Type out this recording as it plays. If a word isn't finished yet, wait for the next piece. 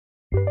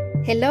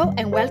Hello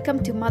and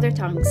welcome to Mother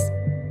Tongues.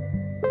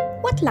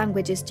 What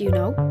languages do you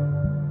know?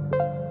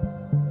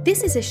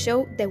 This is a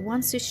show that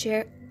wants to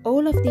share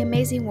all of the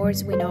amazing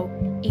words we know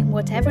in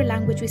whatever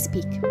language we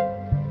speak.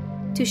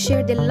 To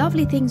share the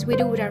lovely things we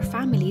do with our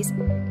families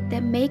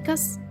that make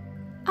us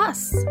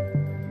us.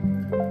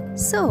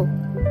 So,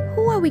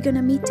 who are we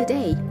gonna meet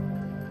today?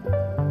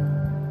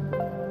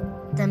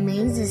 我的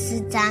名字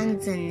是张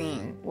子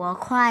宁，我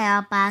快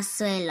要8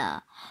岁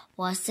了。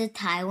我是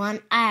台湾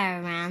爱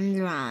尔兰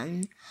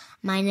人。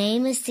My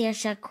name is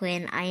Saoirse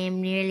Quinn. I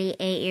am nearly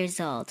 8 years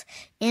old.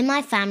 In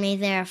my family,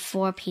 there are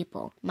 4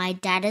 people. My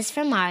dad is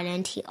from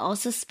Ireland. He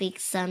also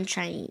speaks some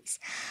Chinese.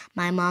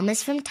 My mom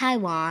is from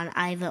Taiwan.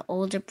 I have an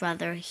older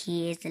brother.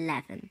 He is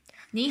 11.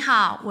 你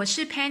好，我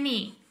是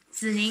Penny，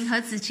 子宁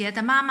和子杰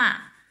的妈妈。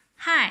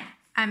Hi,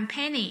 I'm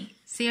Penny,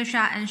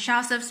 Saoirse and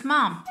Joseph's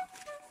mom.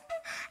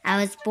 I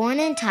was born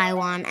in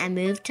Taiwan and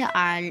moved to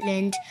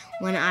Ireland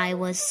when I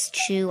was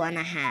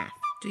 2.5.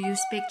 Do you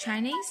speak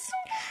Chinese?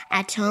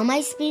 At home,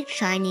 I speak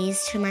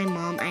Chinese to my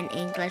mom and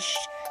English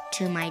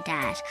to my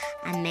dad,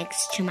 and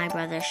mixed to my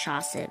brother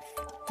Joseph.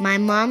 My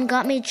mom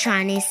got me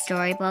Chinese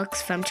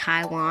storybooks from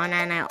Taiwan,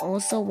 and I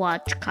also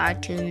watch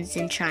cartoons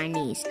in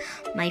Chinese.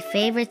 My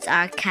favorites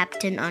are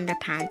Captain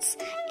Underpants,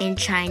 in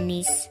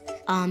Chinese,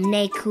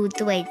 内裤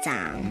队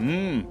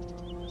长.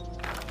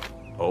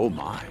 Oh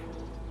my.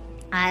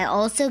 I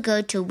also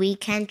go to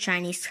weekend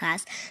Chinese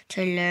class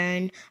to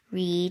learn,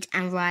 read,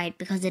 and write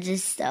because it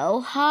is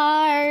so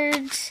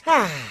hard.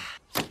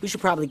 We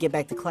should probably get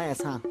back to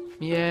class, huh?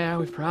 Yeah,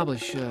 we probably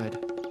should.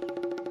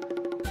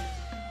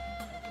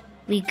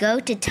 We go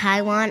to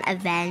Taiwan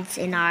events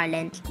in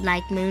Ireland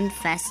like Moon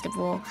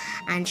Festival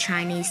and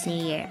Chinese New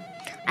Year.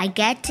 I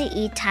get to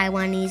eat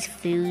Taiwanese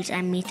food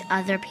and meet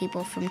other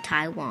people from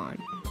Taiwan.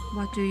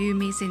 What do you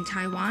miss in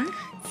Taiwan?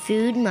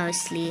 Food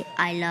mostly.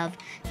 I love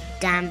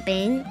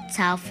dumpling,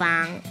 炒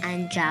饭,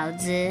 and 饺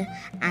子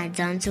and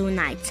珍珠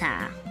奶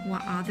茶.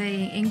 What are they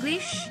in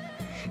English?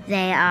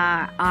 They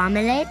are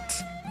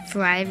omelette,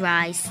 fried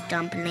rice,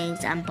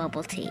 dumplings, and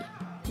bubble tea.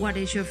 What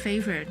is your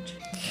favorite?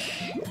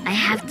 I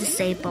have to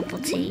say bubble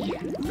tea.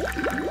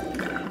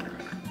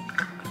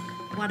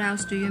 What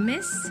else do you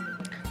miss?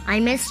 I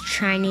miss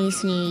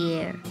Chinese New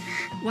Year.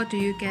 What do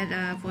you get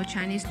for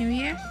Chinese New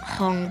Year?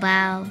 红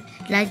包,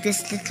 like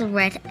this little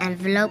red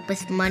envelope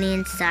with money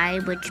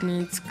inside, which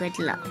means good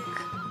luck.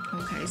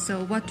 Okay,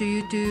 so what do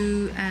you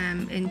do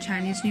in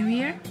Chinese New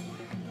Year?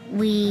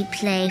 We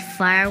play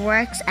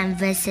fireworks and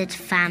visit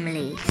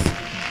families.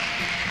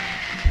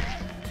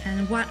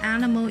 And what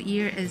animal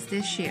year is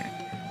this year?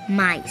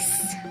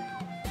 Mice.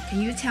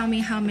 Can you tell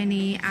me how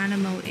many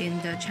animals in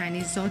the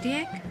Chinese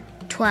zodiac?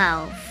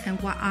 12. And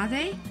what are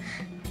they?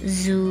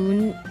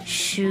 猪、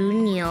鼠、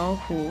牛、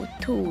虎、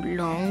兔、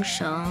龙、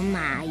蛇、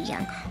马、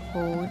羊、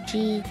猴、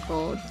鸡、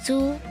狗、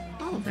猪.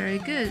 Oh, very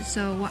good.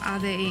 So what are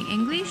they in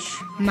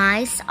English?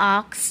 Mice,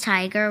 ox,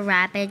 tiger,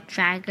 rabbit,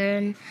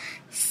 dragon,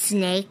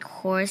 snake,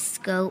 horse,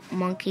 goat,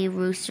 monkey,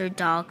 rooster,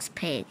 dogs,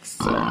 pigs.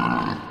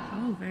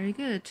 Oh, very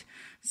good.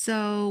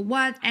 So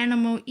what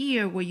animal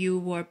year were you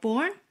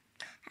born?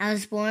 I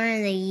was born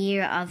in the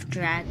year of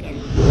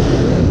dragon.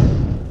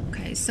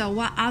 Okay, so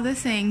what other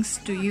things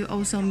do you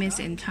also miss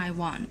in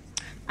Taiwan?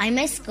 I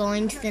miss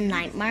going to the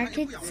night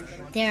markets.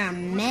 There are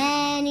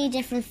many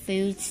different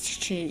foods to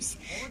choose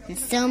and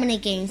so many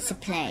games to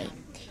play.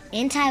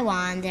 In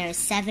Taiwan, there is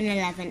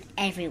 7-Eleven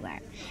everywhere.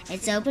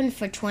 It's open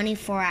for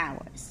 24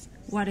 hours.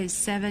 What is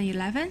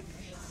 7-Eleven?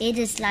 It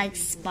is like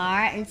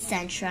Spar and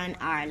Centra in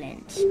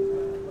Ireland.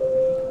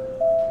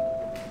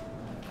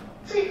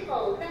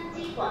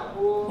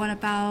 What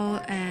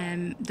about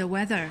the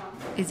weather?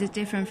 Is it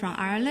different from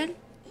Ireland?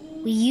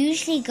 We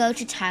usually go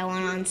to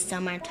Taiwan on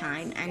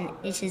summertime and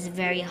it is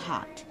very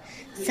hot.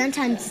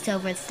 Sometimes it's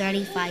over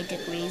 35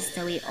 degrees,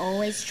 so we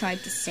always try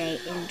to stay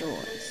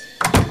indoors.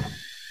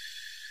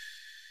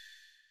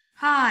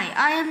 Hi,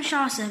 I am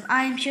Joseph.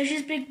 I am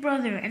Saoirse's big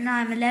brother and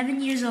I am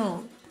 11 years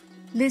old.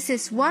 This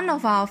is one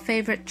of our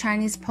favorite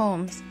Chinese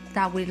poems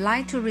that we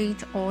like to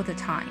read all the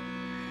time.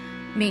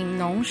 悯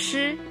农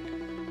诗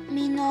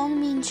Min Nong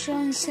means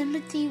showing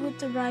sympathy with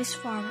the rice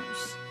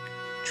farmers.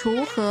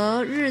 锄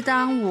禾日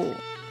当午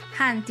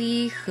汗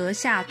滴禾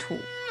下土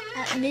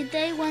At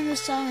midday, when the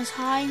sun is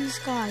high in the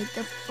sky,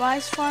 the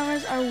rice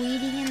farmers are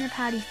weeding in the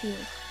paddy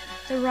field.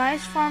 The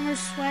rice farmers'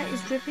 sweat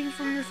is dripping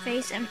from their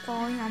face and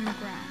falling on the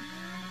ground.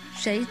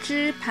 谁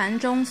知盘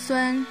中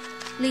飧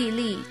粒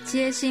粒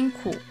皆辛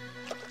苦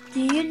Do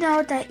you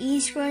know that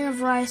each grain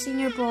of rice in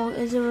your bowl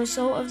is a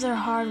result of their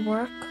hard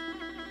work?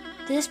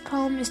 This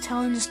poem is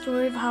telling the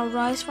story of how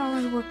rice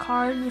farmers work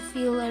hard in the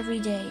field every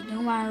day,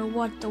 no matter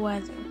what the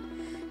weather.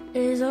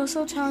 It is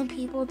also telling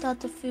people that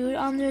the food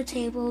on their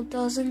table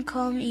doesn't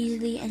come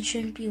easily and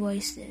shouldn't be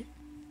wasted.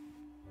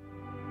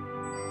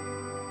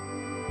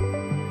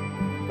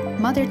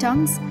 Mother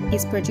Tongues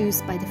is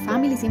produced by the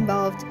families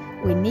involved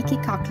with Nikki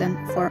Coughlin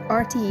for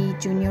RTE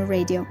Junior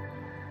Radio.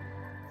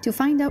 To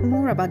find out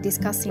more about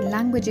discussing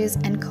languages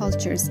and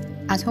cultures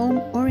at home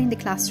or in the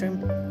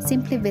classroom,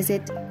 simply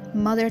visit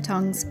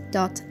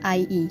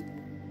mothertongues.ie.